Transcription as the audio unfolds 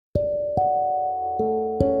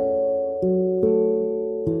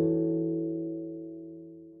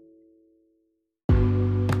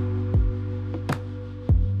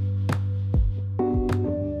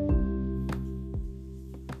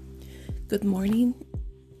Good morning,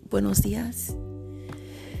 buenos dias.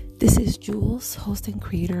 This is Jules, host and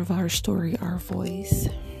creator of Our Story, Our Voice.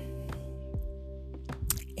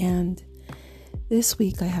 And this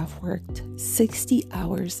week I have worked 60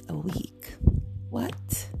 hours a week.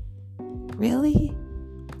 What? Really?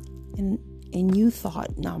 And you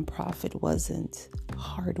thought nonprofit wasn't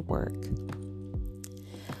hard work.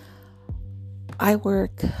 I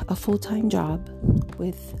work a full-time job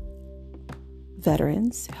with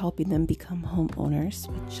veterans, helping them become homeowners,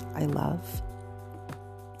 which I love.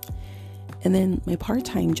 And then my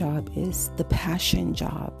part-time job is the passion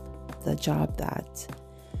job, the job that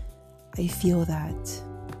I feel that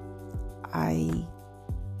I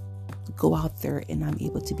go out there and I'm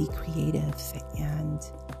able to be creative. And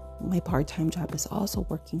my part-time job is also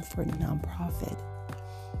working for a nonprofit.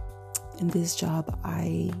 In this job,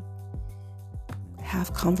 I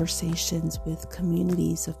have conversations with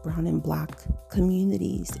communities of brown and black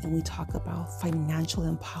communities, and we talk about financial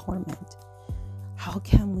empowerment. How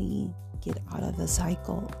can we get out of the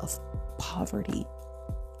cycle of poverty?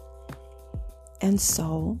 And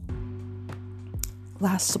so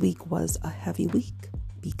last week was a heavy week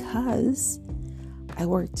because I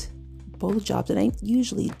worked both jobs, and I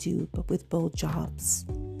usually do, but with both jobs,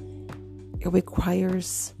 it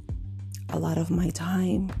requires a lot of my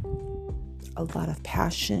time, a lot of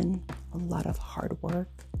passion, a lot of hard work.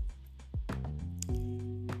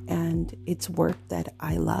 And it's work that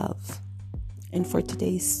I love. And for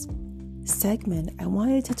today's segment, I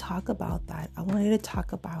wanted to talk about that. I wanted to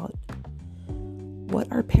talk about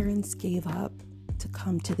what our parents gave up to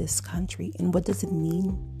come to this country, and what does it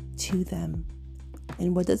mean to them,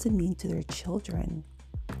 and what does it mean to their children.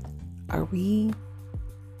 Are we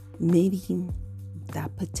meeting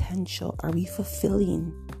that potential? Are we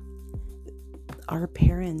fulfilling our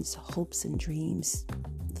parents' hopes and dreams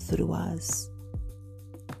through us?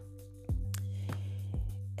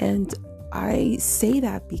 And I say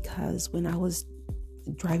that because when I was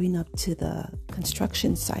driving up to the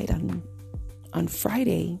construction site on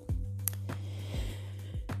Friday,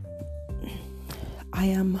 I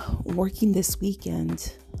am working this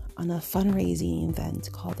weekend on a fundraising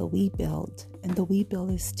event called the We Build. And the We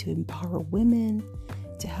Build is to empower women,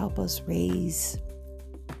 to help us raise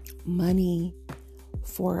money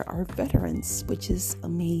for our veterans, which is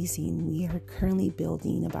amazing. We are currently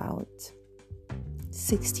building about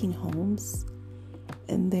 16 homes,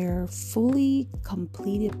 and they're fully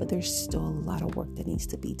completed, but there's still a lot of work that needs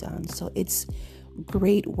to be done. So it's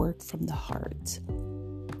great work from the heart.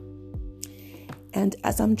 And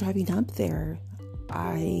as I'm driving up there,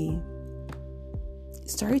 I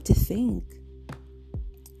started to think,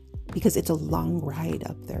 because it's a long ride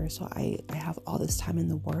up there, so I have all this time in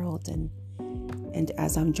the world, and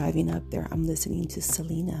as I'm driving up there, I'm listening to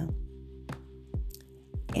Selena.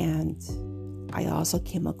 And I also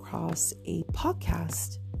came across a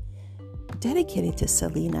podcast dedicated to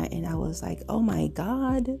Selena, and I was like, oh my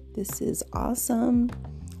God, this is awesome.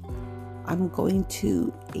 I'm going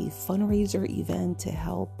to a fundraiser event to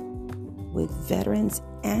help with veterans,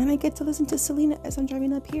 and I get to listen to Selena as I'm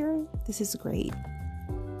driving up here. This is great.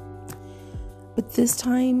 But this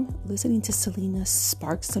time, listening to Selena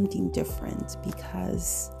sparked something different,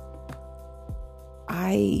 because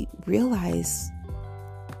I realized,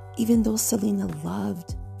 even though Selena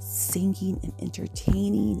loved singing and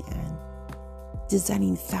entertaining and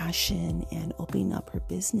designing fashion and opening up her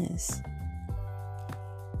business,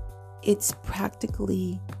 it's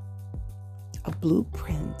practically a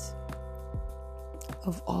blueprint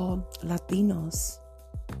of all Latinos.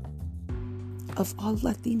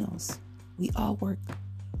 We all work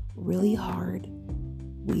really hard.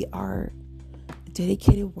 We are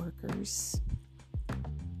dedicated workers,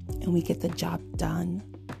 and we get the job done.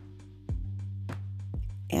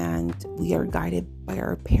 And we are guided by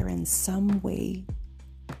our parents some way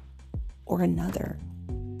or another.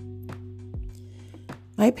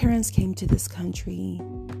 My parents came to this country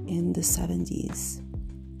in the 70s.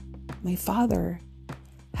 My father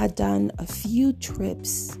had done a few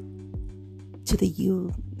trips to the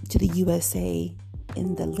USA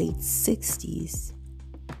in the late 60s,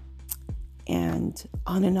 and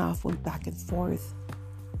on and off went back and forth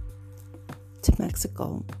to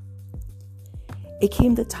Mexico. It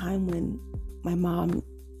came the time when my mom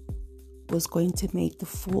was going to make the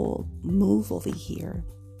full move over here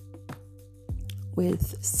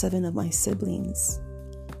with 7 of my siblings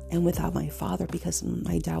and without my father, because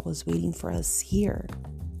my dad was waiting for us here.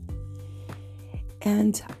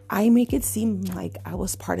 And I make it seem like I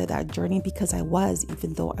was part of that journey, because I was,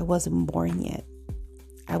 even though I wasn't born yet.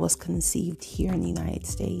 I was conceived here in the United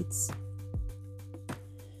States.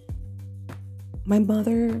 My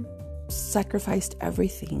mother sacrificed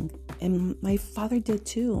everything. And my father did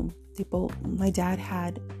too.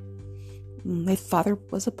 My father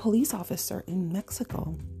was a police officer in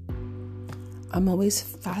Mexico. I'm always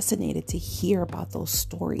fascinated to hear about those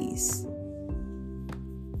stories.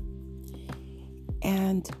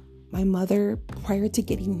 And my mother, prior to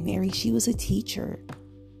getting married, she was a teacher,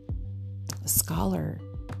 a scholar.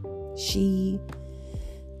 She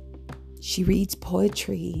reads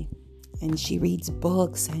poetry and she reads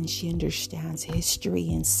books and she understands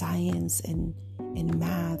history and science and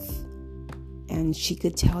math. And she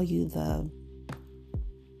could tell you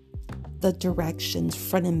the directions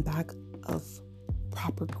front and back of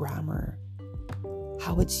proper grammar,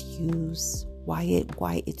 how it's used, why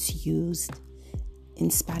it's used in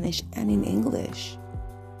Spanish and in English.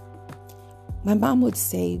 My mom would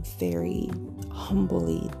say very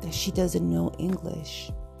humbly that she doesn't know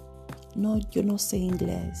English. No, yo no sé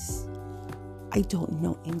inglés. I don't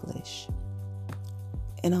know English.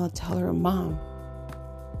 And I'll tell her, Mom,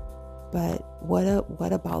 but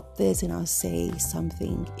what about this? And I'll say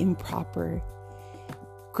something improper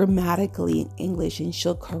grammatically in English and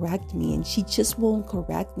she'll correct me, and she just won't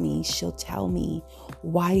correct me. She'll tell me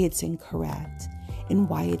why it's incorrect and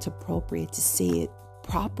why it's appropriate to say it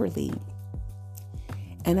properly.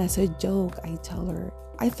 And as a joke, I tell her,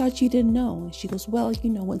 I thought you didn't know. And she goes, well,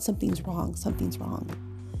 when something's wrong, something's wrong.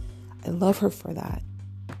 I love her for that.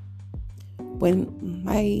 When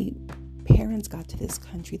my parents got to this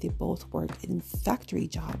country, they both worked in factory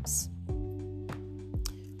jobs,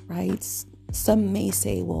 right? Some may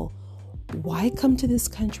say, well, why come to this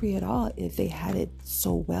country at all if they had it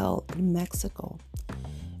so well in Mexico?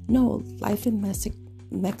 No, life in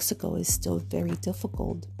Mexico is still very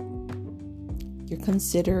difficult. You're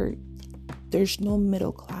considered, there's no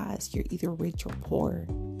middle class. You're either rich or poor.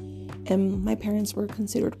 And my parents were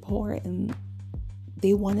considered poor, and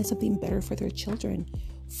they wanted something better for their children,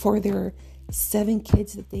 for their 7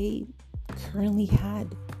 kids that they currently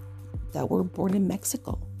had that were born in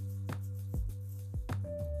Mexico.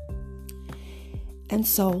 And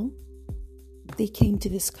so they came to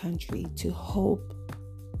this country to hope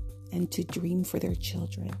and to dream for their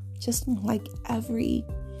children, just like every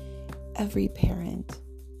parent,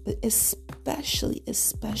 but especially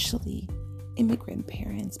immigrant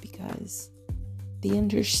parents, because they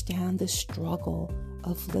understand the struggle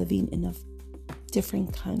of living in a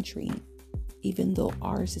different country, even though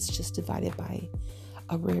ours is just divided by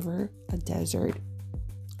a river, a desert,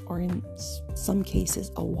 or in some cases,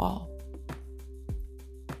 a wall.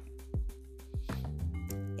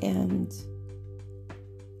 And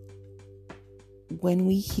when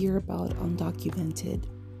we hear about undocumented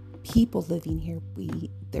people living here,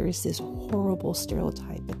 there's this horrible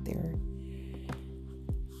stereotype that they're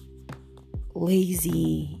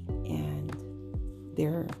lazy and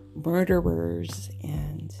they're murderers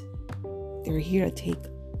and they're here to take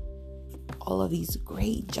all of these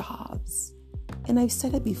great jobs. And I've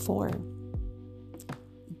said it before,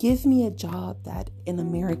 give me a job that an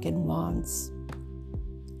American wants,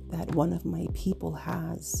 that one of my people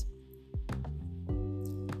has.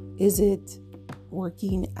 Is it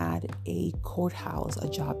working at a courthouse, a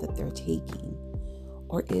job that they're taking?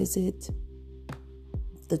 Or is it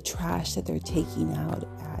the trash that they're taking out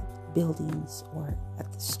at buildings or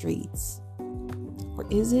at the streets? Or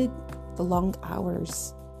is it the long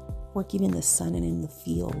hours working in the sun and in the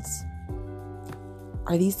fields?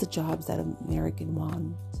 Are these the jobs that Americans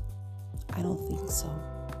want? I don't think so.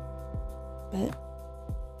 But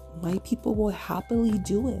my people will happily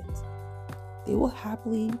do it. They will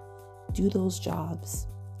happily do those jobs,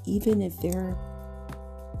 even if they're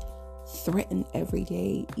threatened every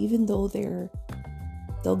day, even though they'll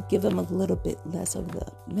give them a little bit less of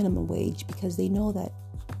the minimum wage, because they know that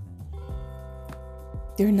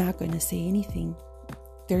they're not going to say anything.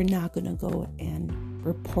 They're not going to go and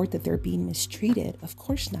report that they're being mistreated. Of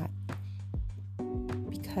course not.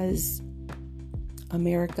 Because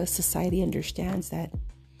America, society understands that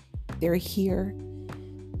they're here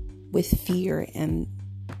with fear and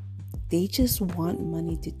they just want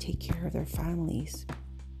money to take care of their families.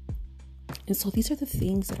 And so these are the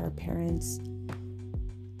things that our parents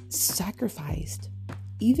sacrificed.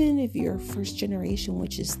 Even if you're first generation,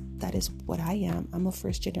 that is what I am. I'm a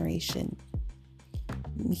first generation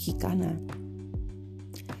Mexicana.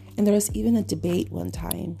 And there was even a debate one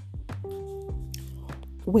time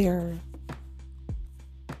where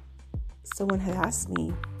someone had asked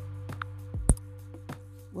me,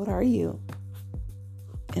 what are you?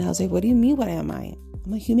 And I was like, what do you mean, what am I?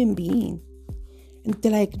 I'm a human being. And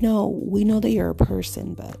they're like, no, we know that you're a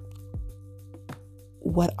person, but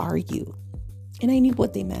what are you? And I knew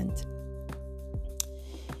what they meant.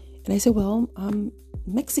 And I said, well, I'm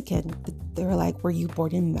Mexican. They were like, were you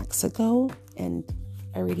born in Mexico? And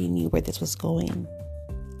I already knew where this was going.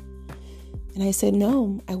 And I said,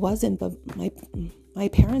 no, I wasn't, but my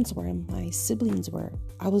parents were and my siblings were.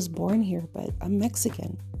 I was born here, but I'm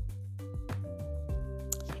Mexican.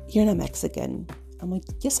 You're not Mexican. I'm like,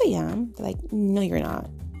 yes, I am. They're like, no, you're not.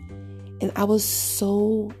 And I was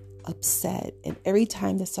so upset. And every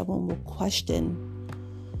time that someone will question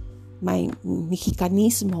my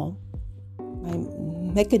Mexicanismo, my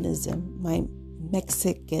mechanism, my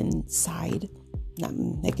Mexican side, not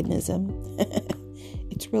mechanism,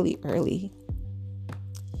 it's really early.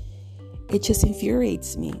 It just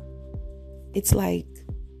infuriates me. It's like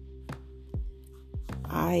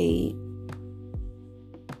I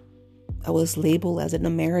was labeled as an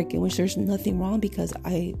American, which there's nothing wrong, because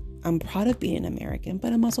I'm proud of being an American,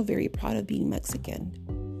 but I'm also very proud of being Mexican.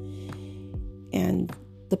 And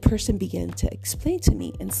the person began to explain to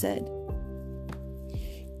me and said,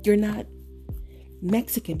 you're not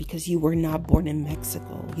Mexican because you were not born in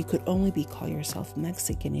Mexico. You could only call yourself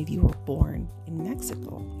Mexican if you were born in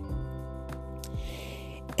Mexico.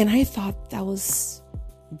 And I thought that was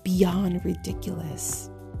beyond ridiculous.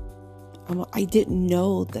 I didn't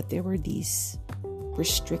know that there were these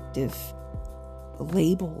restrictive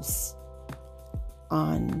labels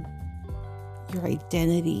on your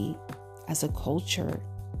identity as a culture.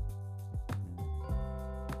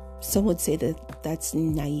 Some would say that that's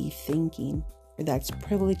naive thinking, or that's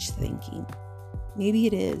privileged thinking. Maybe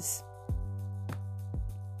it is.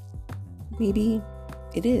 Maybe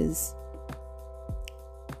it is.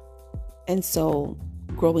 And so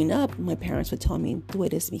growing up, my parents would tell me, tú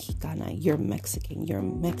eres mexicana, you're Mexican, you're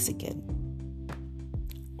Mexican.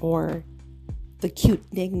 Or the cute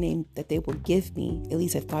nickname that they would give me, at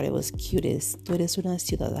least I thought it was cute, is tú eres una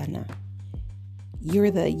ciudadana.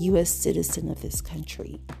 You're the U.S. citizen of this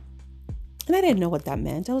country. And I didn't know what that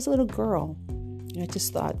meant. I was a little girl. I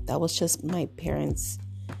just thought that was just my parents'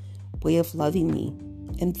 way of loving me.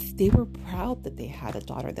 And they were proud that they had a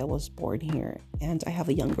daughter that was born here. And I have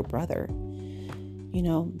a younger brother.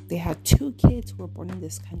 They had 2 kids who were born in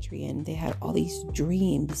this country, and they had all these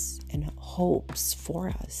dreams and hopes for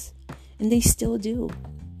us. And they still do.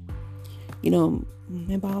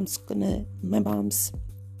 My mom's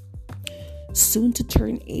soon to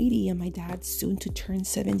turn 80, and my dad's soon to turn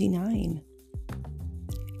 79.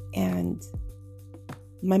 And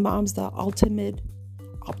my mom's the ultimate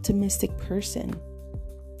optimistic person.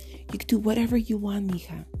 You can do whatever you want,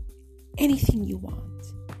 mija. Anything you want.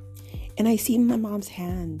 And I see my mom's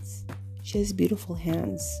hands. She has beautiful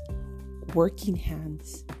hands. Working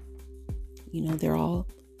hands. They're all,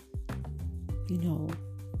 you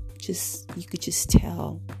could just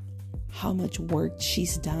tell how much work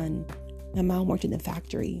she's done. My mom worked in a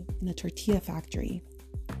tortilla factory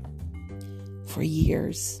for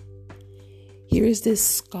years. Here is this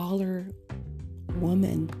scholar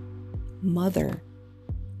woman, mother,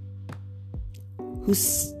 who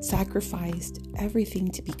sacrificed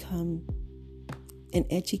everything to become an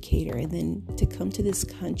educator, and then to come to this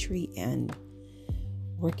country and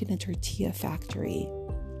work in a tortilla factory.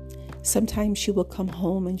 Sometimes she would come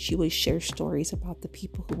home and she would share stories about the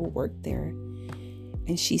people who will work there.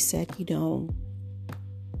 And she said,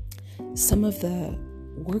 some of the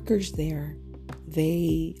workers there,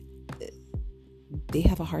 they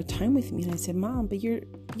have a hard time with me. And I said, Mom, but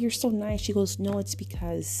you're so nice. She goes, no, it's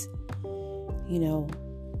because,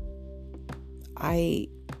 I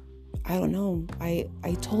don't know. I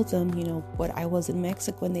told them, what I was in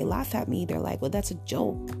Mexico, and they laugh at me. They're like, well, that's a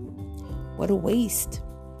joke. What a waste.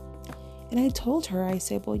 And I told her, I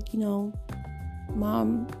said, well,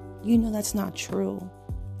 Mom, that's not true.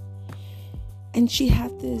 And she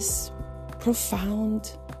had this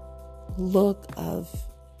profound look of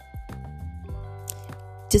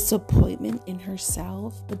disappointment in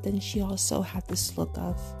herself, but then she also had this look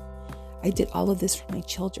of, I did all of this for my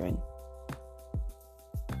children.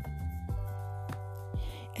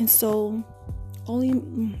 And so only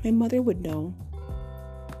my mother would know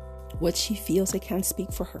what she feels. I can't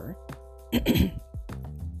speak for her.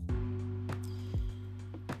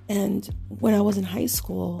 And when I was in high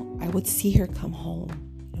school, I would see her come home,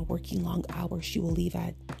 working long hours. She will leave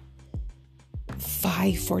at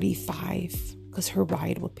 5:45 because her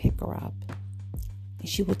ride would pick her up. And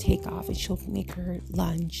she will take off and she'll make her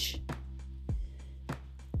lunch.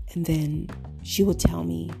 And then she would tell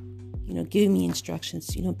me, giving me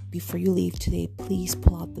instructions, before you leave today, please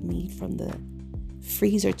pull out the meat from the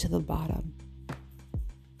freezer to the bottom.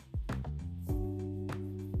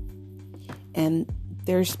 And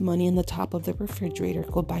there's money in the top of the refrigerator.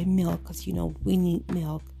 Go buy milk because, we need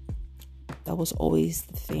milk. That was always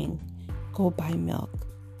the thing. Go buy milk.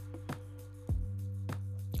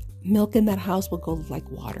 Milk in that house would go like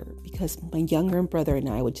water because my younger brother and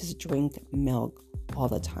I would just drink milk all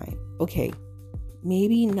the time. Okay,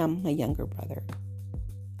 maybe not my younger brother.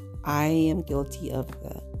 I am guilty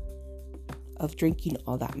of drinking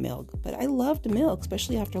all that milk, but I loved milk,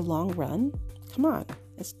 especially after a long run. Come on,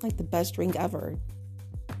 it's like the best drink ever.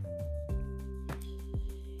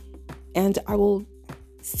 And I will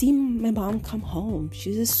see my mom come home.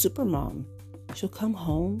 She's a super mom. She'll come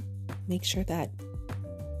home, make sure that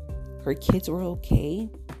her kids were okay.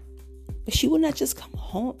 But she would not just come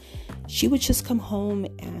home. She would just come home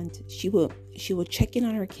and she would check in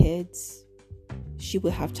on her kids. She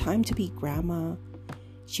would have time to be grandma.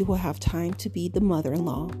 She would have time to be the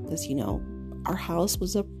mother-in-law because, our house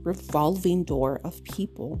was a revolving door of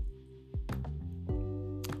people.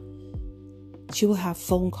 She would have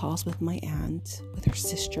phone calls with my aunt, with her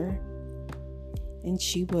sister, and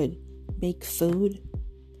she would make food,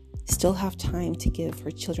 still have time to give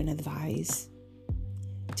her children advice,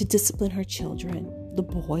 to discipline her children, the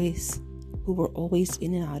boys who were always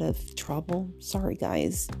in and out of trouble. Sorry,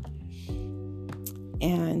 guys.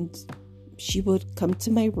 And she would come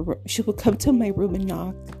to my room and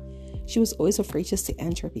knock. She was always afraid just to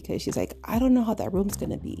enter because she's like, I don't know how that room's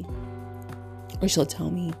gonna be. Or she'll tell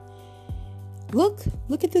me,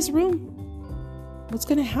 look at this room. What's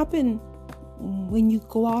gonna happen when you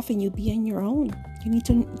go off and you be on your own? You need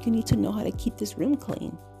to know how to keep this room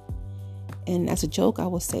clean. And as a joke, I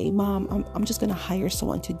will say, Mom, I'm just gonna hire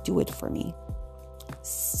someone to do it for me.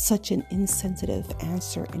 Such an insensitive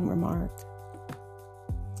answer and remark.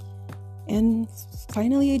 And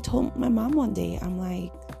finally, I told my mom one day, I'm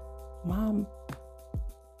like, Mom,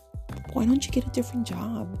 why don't you get a different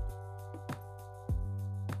job?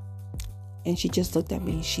 And she just looked at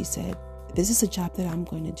me. She said, this is a job that I'm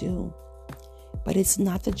going to do, but it's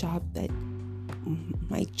not the job that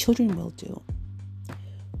my children will do.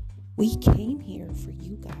 We came here for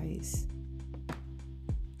you guys.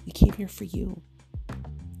 We came here for you.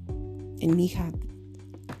 And Mija,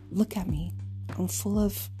 look at me. I'm full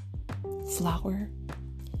of flour.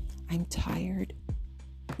 I'm tired.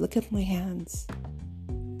 Look at my hands.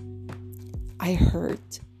 I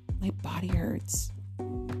hurt. My body hurts.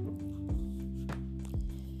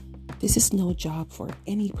 This is no job for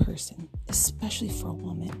any person, especially for a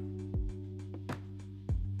woman.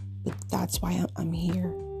 But that's why I'm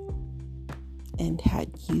here and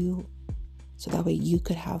had you, so that way you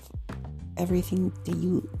could have everything that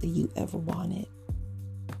you ever wanted.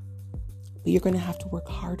 But you're going to have to work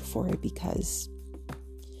hard for it because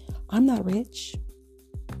I'm not rich.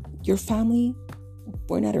 Your family,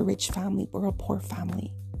 we're not a rich family. We're a poor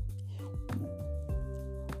family.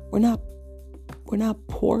 We're not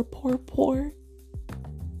poor.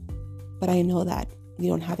 But I know that we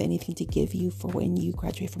don't have anything to give you for when you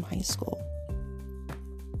graduate from high school.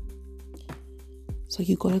 So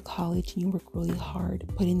you go to college and you work really hard,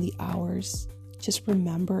 put in the hours. Just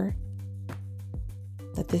remember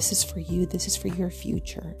that this is for you. This is for your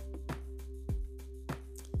future.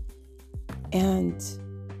 And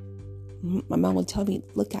my mom would tell me,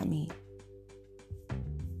 look at me.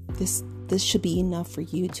 This should be enough for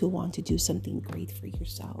you to want to do something great for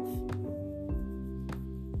yourself.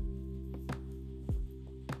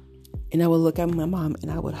 And I would look at my mom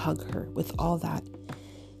and I would hug her with all that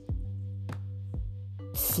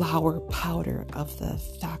flour powder of the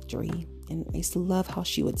factory. And I used to love how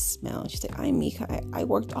she would smell. She'd say, Mija, I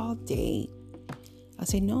worked all day. I'd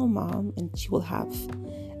say, no, Mom. And she will have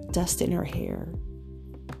dust in her hair,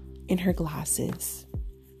 in her glasses,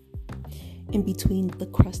 in between the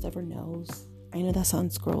crust of her nose. I know that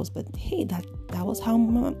sounds gross, but hey, that was how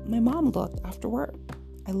my mom looked after work.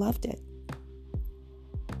 I loved it.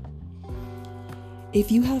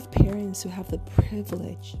 If you have parents who have the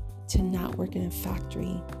privilege to not work in a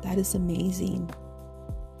factory, that is amazing.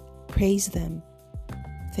 Praise them.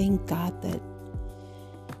 Thank God that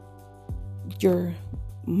your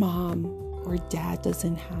mom or dad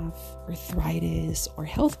doesn't have arthritis or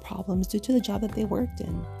health problems due to the job that they worked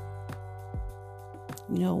in.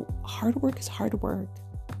 Hard work is hard work.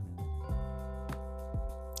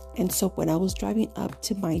 And so when I was driving up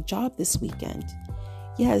to my job this weekend,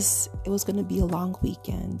 yes, it was going to be a long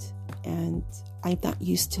weekend, and I'm not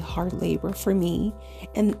used to hard labor for me.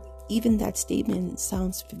 And even that statement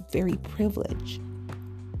sounds very privileged.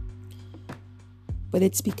 But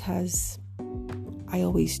it's because I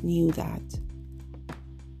always knew that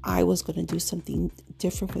I was going to do something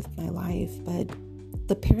different with my life. But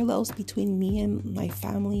the parallels between me and my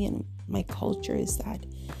family and my culture is that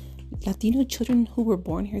Latino children who were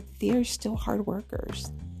born here, they are still hard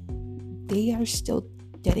workers. they are still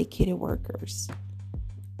dedicated workers.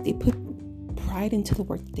 They put pride into the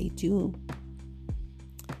work that they do.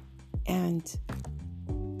 And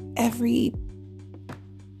every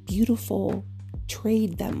beautiful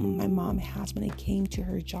trade that my mom has when it came to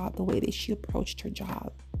her job, the way that she approached her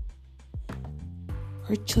job,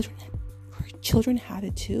 her children had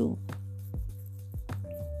it too.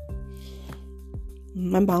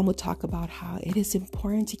 My mom would talk about how it is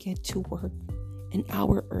important to get to work an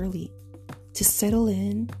hour early, to settle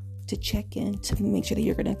in, to check in, to make sure that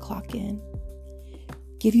you're going to clock in,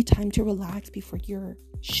 give you time to relax before your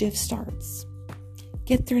shift starts.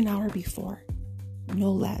 Get there an hour before,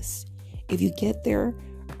 no less. If you get there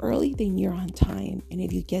early, then you're on time. And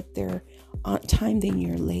if you get there on time, then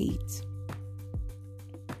you're late.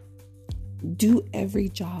 Do every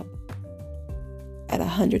job at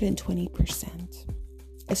 120%.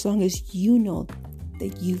 As long as you know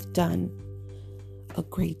that you've done a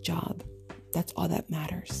great job. That's all that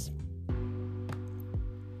matters.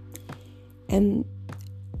 And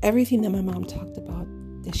everything that my mom talked about,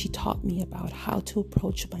 that she taught me about how to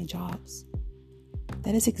approach my jobs,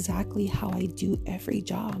 that is exactly how I do every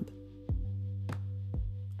job.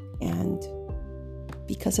 And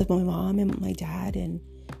because of my mom and my dad and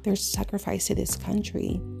their sacrifice to this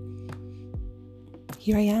country,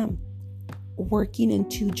 here I am, working in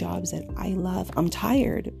 2 jobs that I love. I'm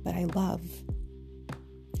tired, but I love.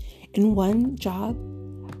 In one job,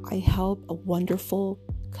 I help a wonderful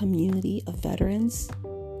community of veterans.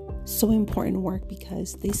 So important work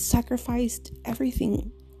because they sacrificed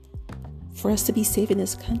everything for us to be safe in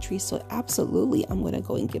this country. So absolutely, I'm going to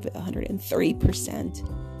go and give it 130%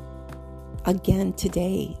 again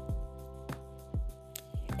today.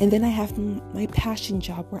 And then I have my passion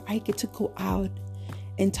job where I get to go out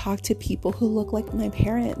and talk to people who look like my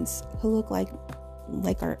parents, who look like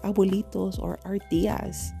our abuelitos or our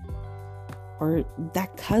tias, or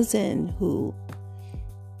that cousin who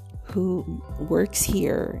works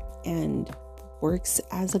here and works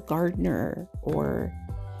as a gardener or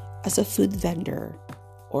as a food vendor,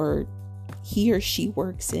 or he or she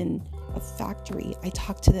works in a factory. I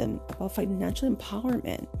talk to them about financial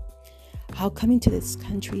empowerment, how coming to this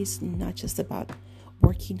country is not just about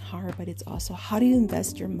working hard, but it's also how do you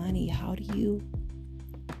invest your money? How do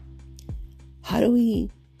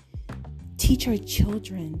we teach our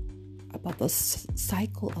children about the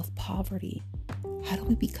cycle of poverty? How do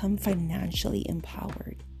we become financially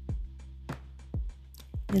empowered?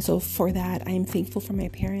 And so for that, I am thankful for my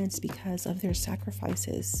parents because of their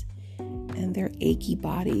sacrifices and their achy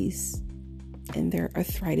bodies and their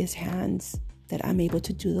arthritis hands, that I'm able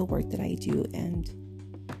to do the work that I do. And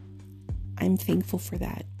I'm thankful for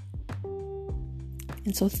that.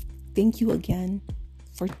 And so thank you again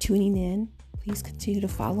for tuning in. Please continue to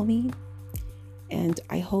follow me. And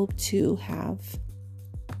I hope to have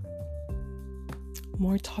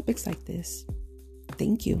more topics like this.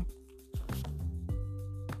 Thank you.